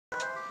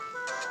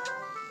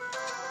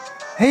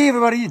Hey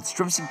everybody, it's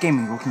Dreamyard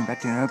Gaming. Welcome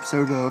back to an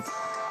episode of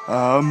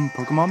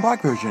Pokemon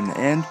Black version.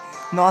 And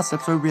in the last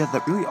episode, we had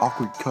that really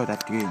awkward cut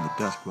after getting the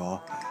Dusk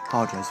Ball.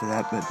 Apologize for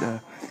that, but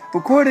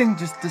recording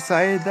just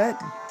decided that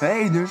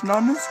hey, there's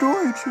not enough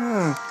storage.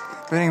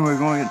 But anyway, we're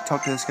going to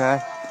talk to this guy.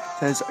 It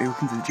says, "Are you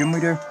looking for the gym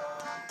leader?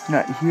 He's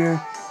not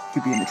here. He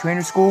could be in the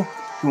trainer school.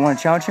 If you want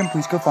to challenge him,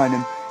 please go find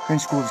him. Trainer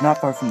school is not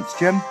far from this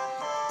gym."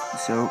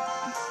 So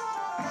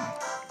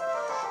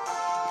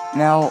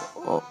now,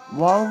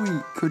 while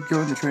we could go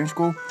in the training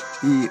school,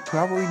 we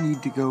probably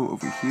need to go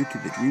over here to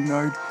the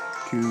Dreamyard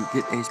to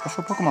get a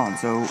special Pokemon.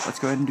 So let's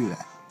go ahead and do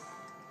that.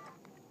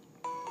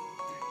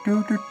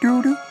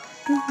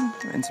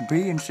 And some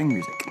pretty interesting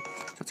music.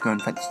 So let's go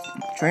ahead and fight the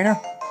trainer.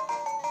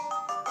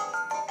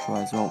 So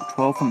as well,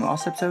 12 from the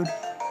last episode.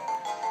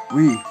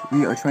 We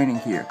are training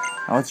here.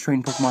 Now let's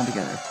train Pokemon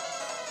together.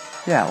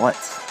 Yeah,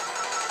 let's.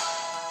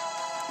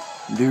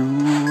 Just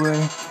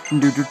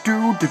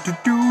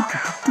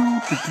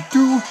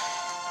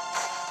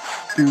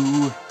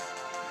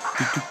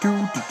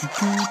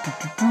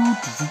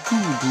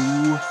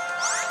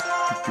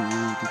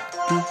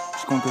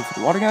going to go for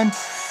the water gun.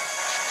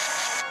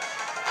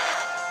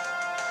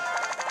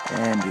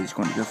 And he's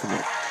going to go for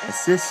the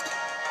assist.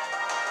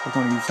 We're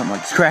going to use something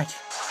like Scratch.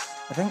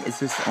 I think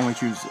assist only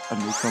choose a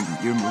move from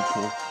your move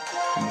pool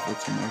in the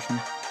fifth generation.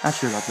 Not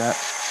sure about that.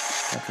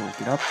 I have to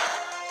look it up.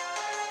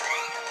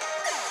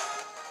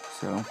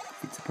 So,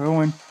 it's a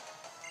Perlin.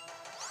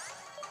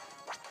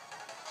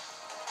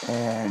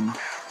 And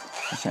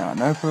let's now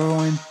another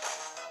Perlin.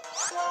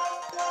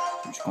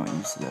 I'm just going to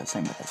use the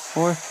same method as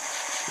before.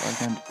 Just right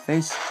down to the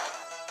face.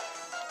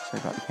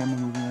 Sorry about the camera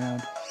moving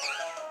around.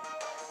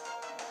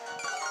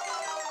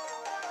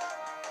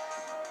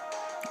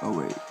 Oh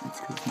wait, it's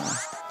because my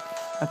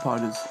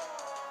iPod is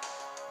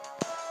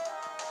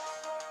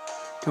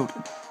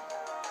tilted.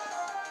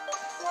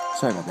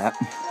 Sorry about that.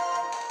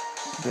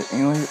 But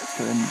anyway, let's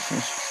go ahead and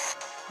finish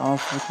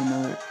off with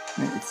another.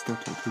 It's still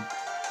tilted.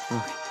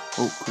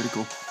 Oh,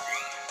 critical.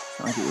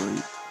 I get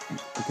really.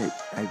 Okay,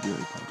 I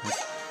really apologize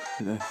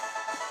for the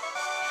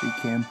sheet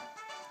cam.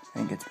 I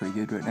think it's pretty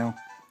good right now.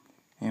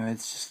 Anyway,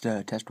 it's just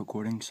a test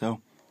recording, so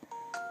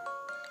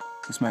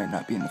this might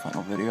not be in the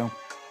final video.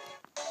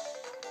 So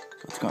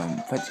let's go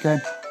and fight this guy.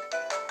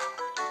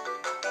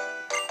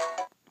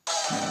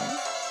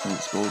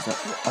 Let's go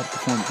up the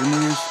phone gym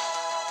leaders.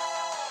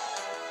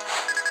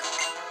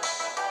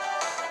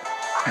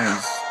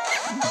 There's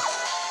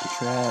the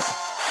trap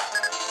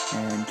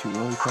and 2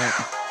 lollipop.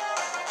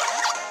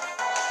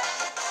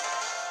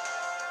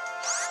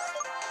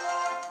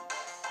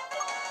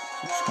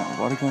 So just kind of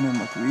water gun him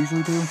like we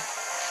usually do.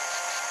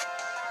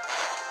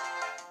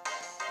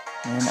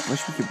 And I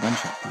wish we could one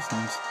shot these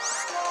things.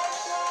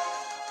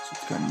 So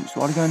let's go ahead and use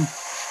water gun.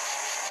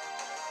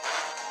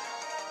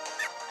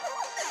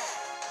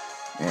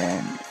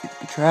 And get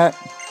the trap.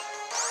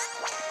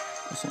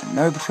 Let's send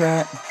another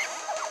trap.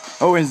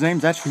 Oh, his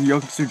name's actually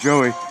Yokosu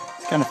Joey.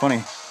 It's kind of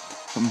funny.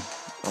 From,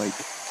 like,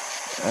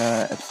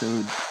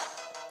 episode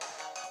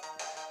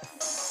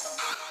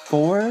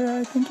 4,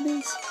 I think it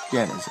is?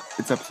 Yeah, it is.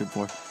 It's episode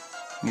 4. I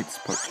think it's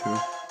part 2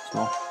 as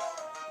well.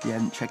 If you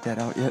haven't checked that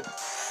out yet.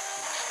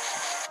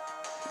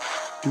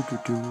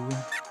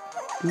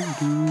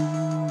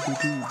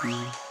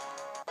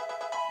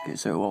 Okay,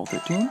 so all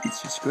 13.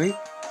 It's just great.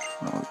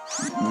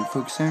 Move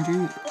focus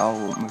energy.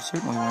 I'll most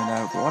certainly learn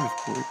that over water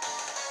sport.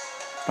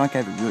 It's not like I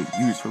haven't really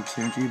used focus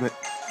energy, but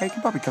hey, it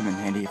could probably come in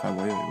handy if I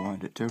really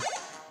wanted it to. So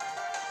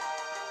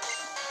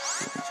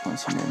just going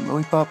to send in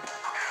lollipop.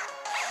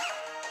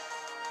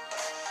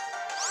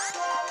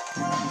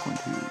 And I'm going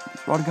to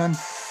use water gun.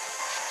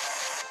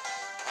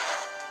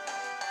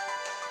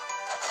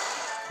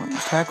 I'm going to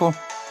use tackle.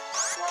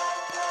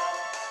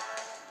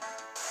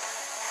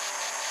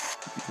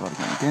 Use water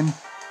gun again.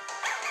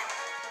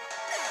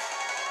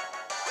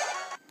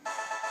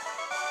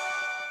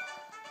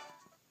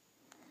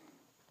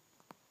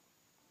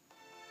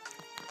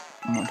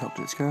 I'm gonna talk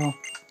to this girl.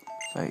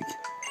 It's like,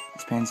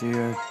 this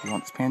Panzer, you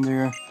want this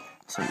Panzer?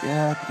 So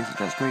yeah, because it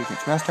does great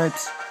against grass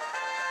types.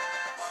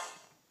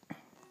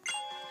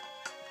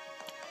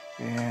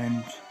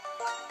 And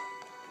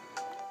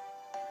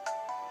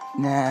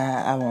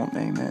nah, I won't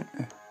name it.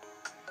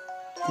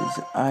 Because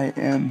I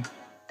am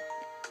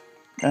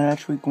not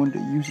actually going to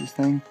use this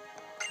thing.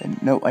 And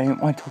no, I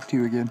didn't want to talk to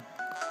you again.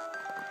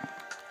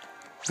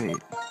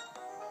 Wait.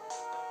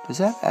 Does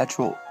that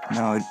actual...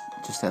 No, it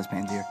just has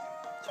Panzer.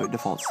 So it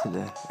defaults to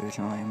the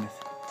original name.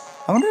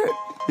 I wonder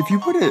if you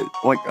put it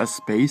like a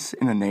space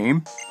in a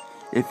name,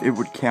 if it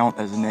would count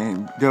as a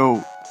name.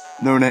 No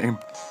name.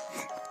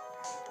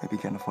 That'd be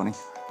kind of funny.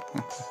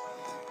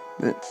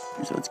 But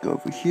so let's go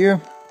over here.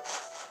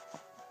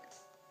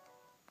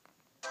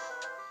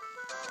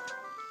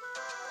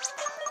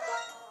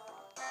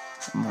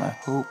 I'm gonna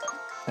hope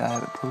that I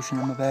have a potion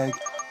in my bag.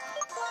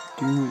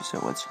 So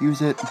let's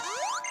use it.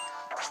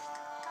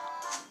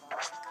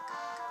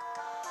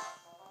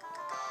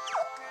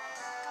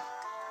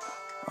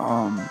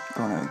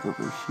 Gonna go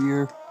over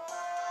here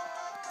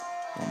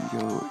and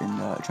go in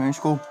training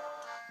school.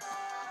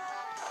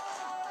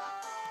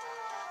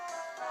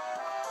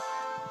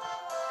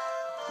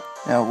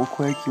 Now, real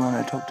quick, you want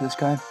to talk to this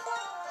guy?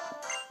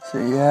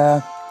 Say,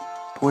 yeah,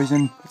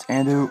 poison, it's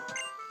antidote.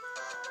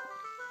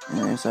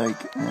 And it's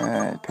like,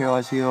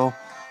 paralyzed heal,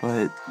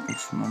 but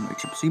it's from an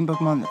except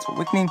Pokemon, that's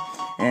awakening.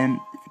 And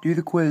if you do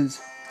the quiz,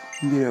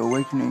 you get an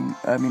awakening,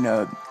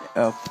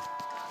 a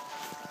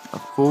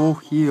full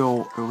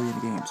heal early in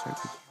the game. Sorry,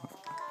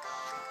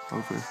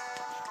 over.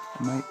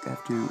 I might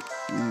have to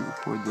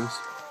re-record this.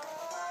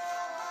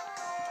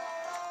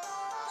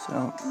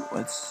 So,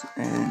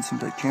 and it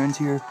seems like Cheren's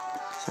here,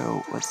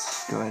 so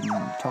let's go ahead and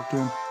talk to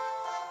him.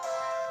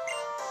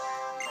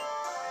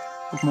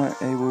 Pokemon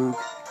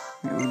Luke,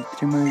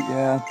 Dreamyard,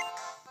 yeah.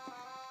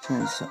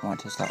 Since I want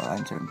to test out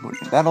lines are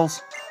important in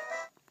battles.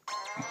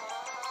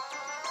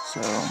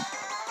 So,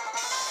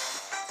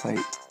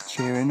 fight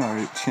Cheren,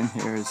 or Chin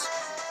here is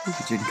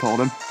what Jin called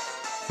him.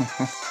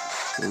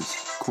 His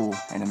cool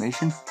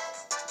animation.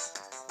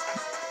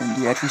 And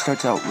he actually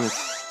starts out with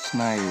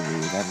Snider,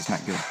 that is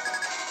not good.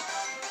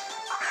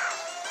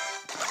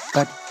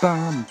 But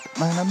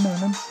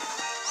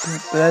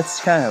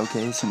that's kind of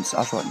okay since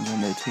Oshawott and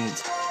Jin are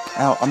teammates.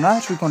 Now, I'm not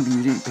actually going to be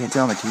using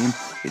Panther on my team.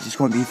 It's just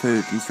going to be for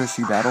these first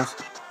few battles.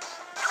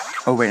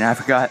 Oh wait, and I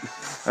forgot.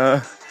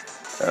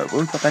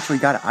 Wolfpup actually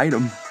got an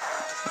item,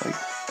 like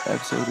an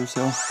episode or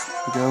so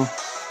ago.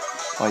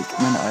 Like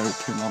when I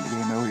turned on the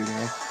game earlier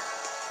today.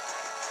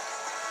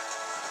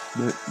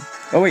 But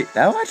oh wait,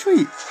 that'll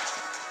actually,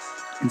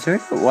 in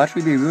serio, will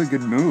actually be a really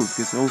good move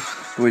because it'll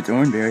do its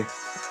Thornberry.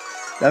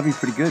 That'd be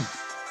pretty good.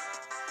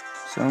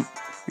 So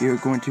we are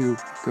going to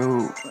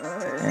go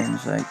and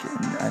it's like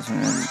as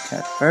an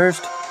attack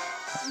first.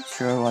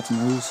 Sure, lots of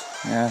moves.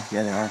 Yeah,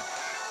 they are.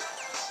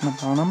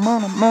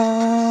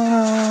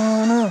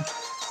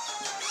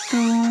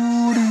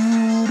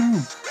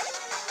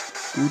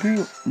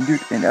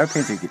 Dude, and our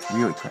Panzer gets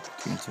really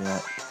cracked into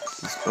that.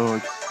 I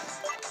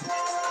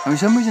mean, for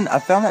some reason, I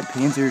found that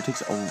Panzer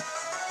takes a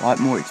lot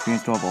more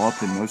experience to level up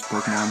than most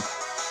Pokemon,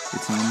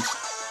 it seems.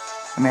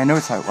 I mean, I know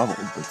it's high level,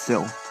 but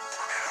still.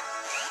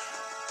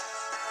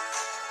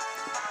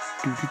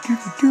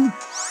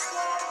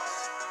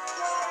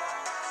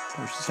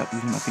 I should stop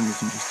using my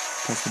fingers and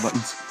just press the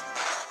buttons.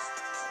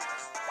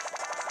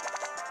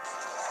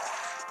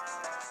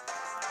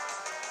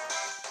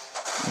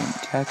 And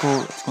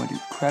tackle, it's going to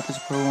crap as a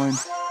pro one.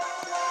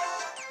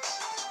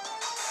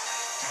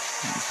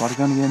 And body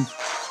gun again.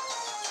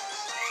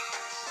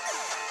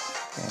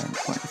 And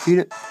it's going to defeat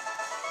it.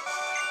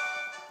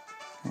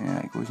 And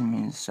that goes and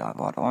means I have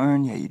a lot to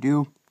learn. Yeah, you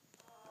do.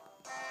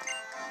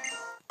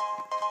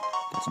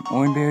 Got some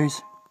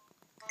Thornberries.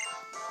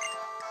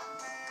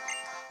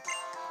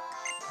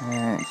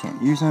 And you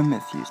can't use them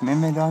if you use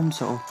man-made items,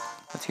 so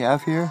let's get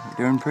out of here.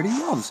 We're doing pretty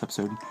well this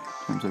episode in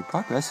terms of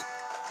progress.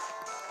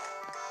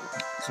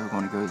 So we're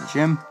going to go to the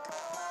gym.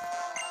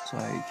 It's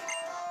like,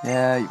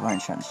 yeah, you want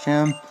to shine this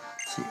gym.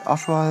 See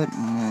Oshawott,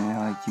 and then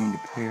like you need to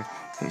prepare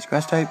face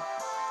grass type.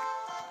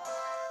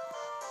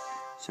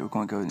 So we're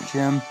going to go to the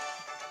gym.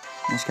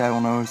 This guy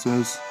will notice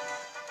this.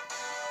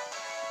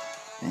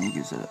 Then he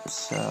gives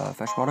us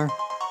fresh water,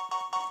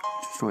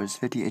 which restores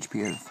 50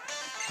 HP of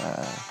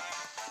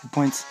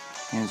points.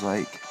 And he's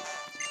like,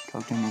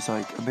 talk to him, he's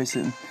like,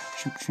 basic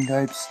super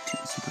types,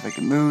 super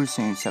effective moves,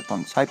 same step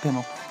on the side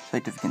panel,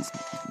 effective against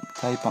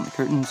type on the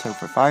curtain, so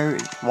for fire,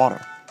 it's water.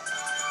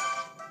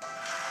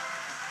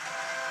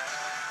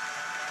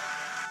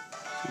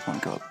 So we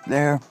want to go up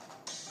there.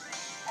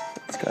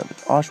 Let's go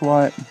with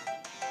Oshawott.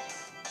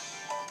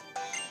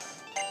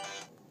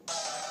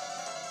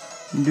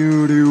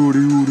 Do.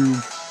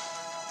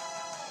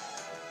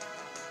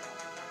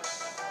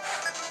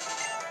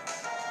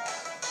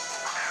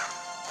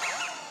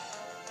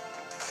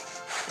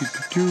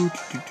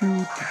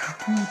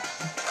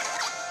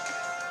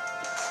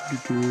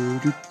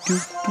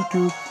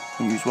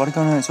 And use water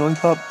gun on its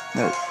lollipop.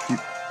 No, you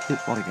hit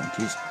water gun,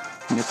 jeez.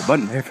 You hit the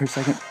button there for a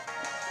second.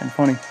 Kinda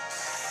funny.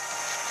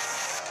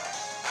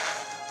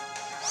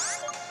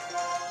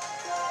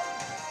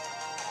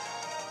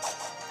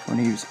 I'm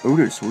gonna use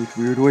Odor Sleuth,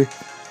 weird way.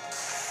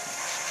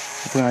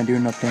 Hopefully I do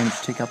enough damage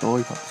to take out the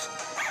lollipops.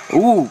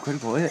 Ooh,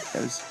 critical hit.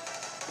 That was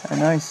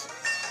kinda nice.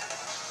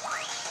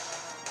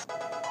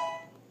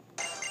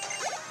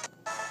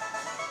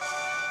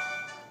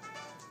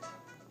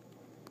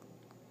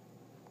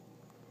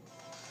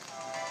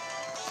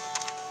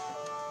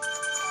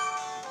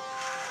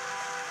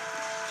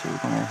 So we're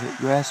gonna hit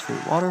grass for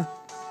water.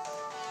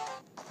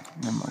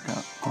 And then we're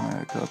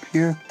gonna go up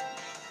here.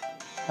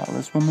 Battle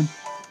this woman.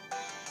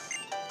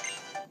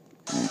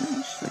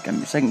 And she's like on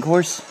your second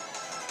course.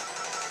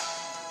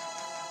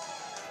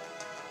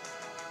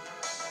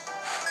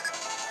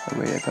 Oh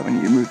wait, I probably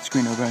need to move the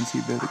screen over and see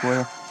a bit of the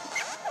glare.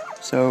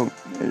 So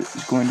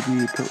it's going to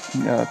be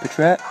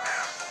Patrat.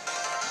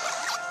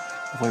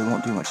 Hopefully it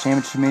won't do much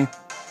damage to me.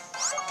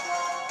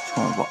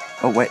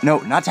 Oh wait, no,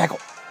 not tackle.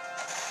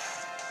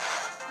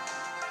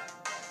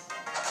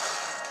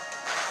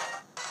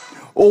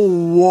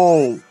 Oh,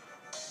 whoa.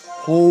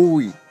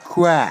 Holy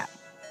crap.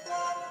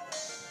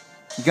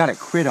 You got a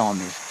crit on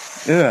me.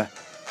 Ugh.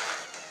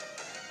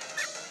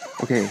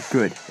 Okay,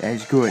 good. That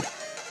is good.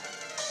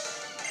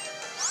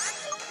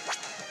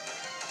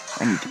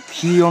 I need to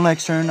heal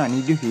next turn. I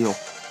need to heal.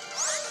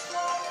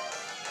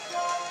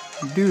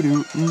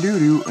 Doo-doo,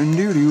 doo-doo,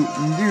 doo-doo,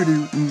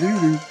 doo-doo,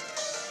 doo-doo.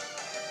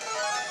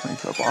 Wait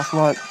for a boss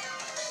lot.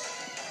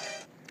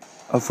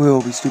 Hopefully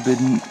it'll be stupid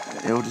and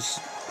it'll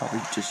probably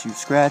just use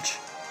scratch.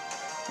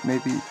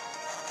 Maybe.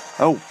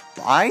 Oh,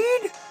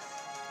 bide?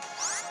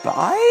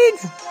 Bide?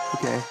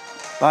 Okay.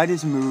 Bide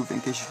is a move,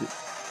 in case you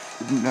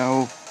didn't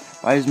know.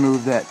 Bide is a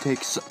move that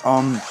takes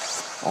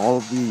all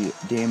of the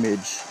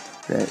damage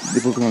that the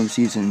Pokemon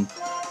receives in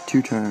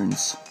 2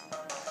 turns.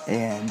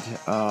 And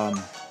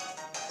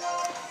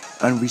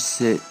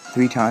unreset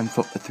 3 times,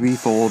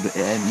 3-fold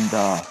in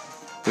the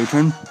 3rd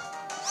turn.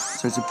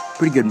 So it's a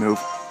pretty good move.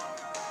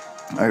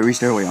 I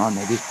reached early on,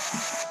 maybe.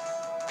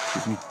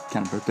 Excuse me,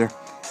 kind of burped there.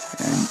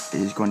 And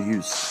it is going to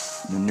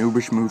use the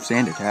noobish move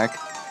Sand Attack.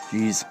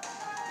 Jeez.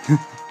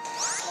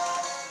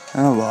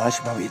 Oh well, I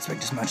should probably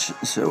expect as much.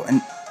 So,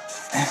 and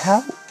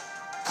how?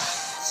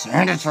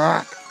 Sand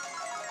Attack!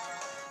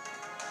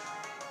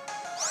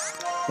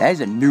 That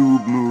is a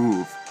noob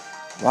move.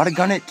 Water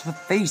gun it to the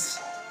face.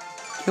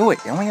 Kill it.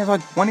 It only has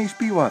like 1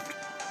 HP left.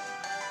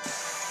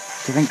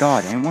 Okay, thank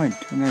God. I didn't want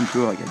to turn that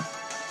into like a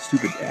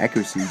stupid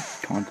accuracy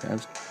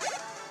contest.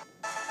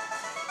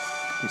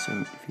 Okay, so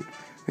if you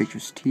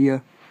Rachel's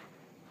Tia.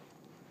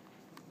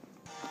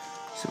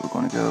 So we're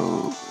gonna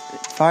go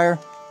fire.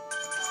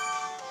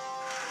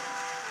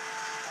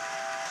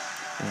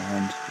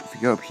 And if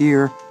you go up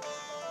here,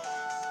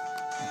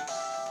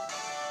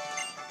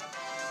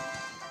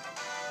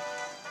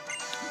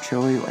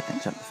 Chili, I think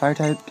it's the fire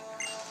type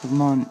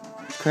Pokemon,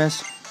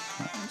 Chris,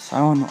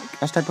 Cilan,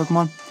 S type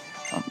Pokemon.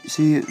 You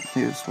see,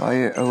 here's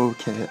fire.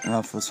 Okay,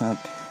 enough. Let's not.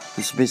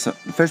 This is based on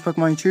the first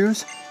Pokemon you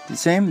choose. The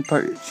same,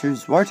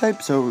 choose water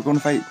type. So we're going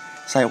to fight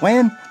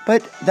Cilan,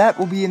 but that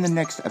will be in the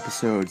next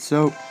episode.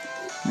 So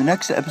in the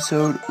next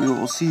episode, we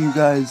will see you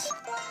guys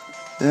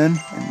then,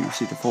 and you'll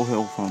see the full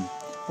hill from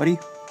Buddy.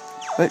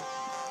 But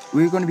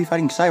we're going to be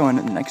fighting Cilan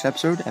in the next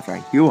episode after I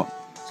heal up.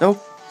 So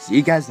see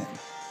you guys then.